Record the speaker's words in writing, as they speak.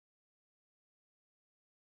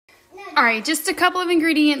All right, just a couple of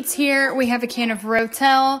ingredients here. We have a can of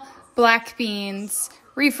Rotel, black beans,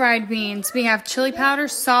 refried beans. We have chili powder,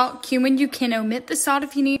 salt, cumin. You can omit the salt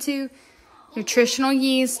if you need to. Nutritional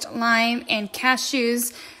yeast, lime, and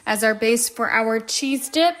cashews as our base for our cheese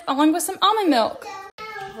dip, along with some almond milk.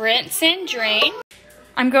 Rinse and drain.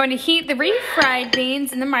 I'm going to heat the refried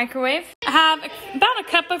beans in the microwave. I have about a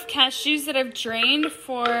cup of cashews that I've drained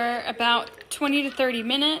for about 20 to 30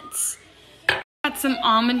 minutes. Got some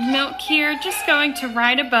almond milk here, just going to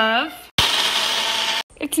right above.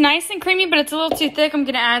 It's nice and creamy, but it's a little too thick. I'm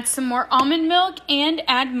going to add some more almond milk and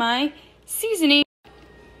add my seasoning.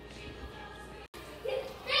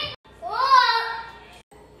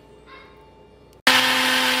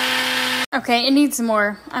 Okay, it needs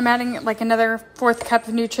more. I'm adding like another 4th cup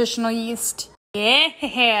of nutritional yeast.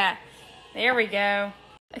 Yeah, there we go.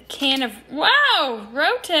 A can of, wow,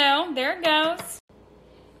 Rotel, there it goes.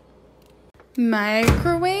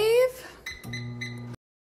 Microwave.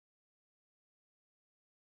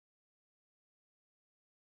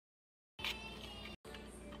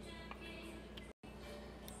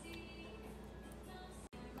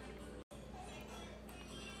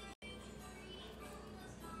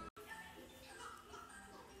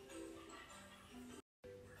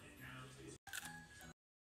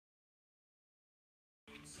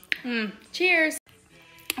 Cheers.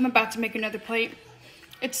 I'm about to make another plate.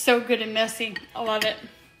 It's so good and messy. I love it.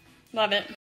 Love it.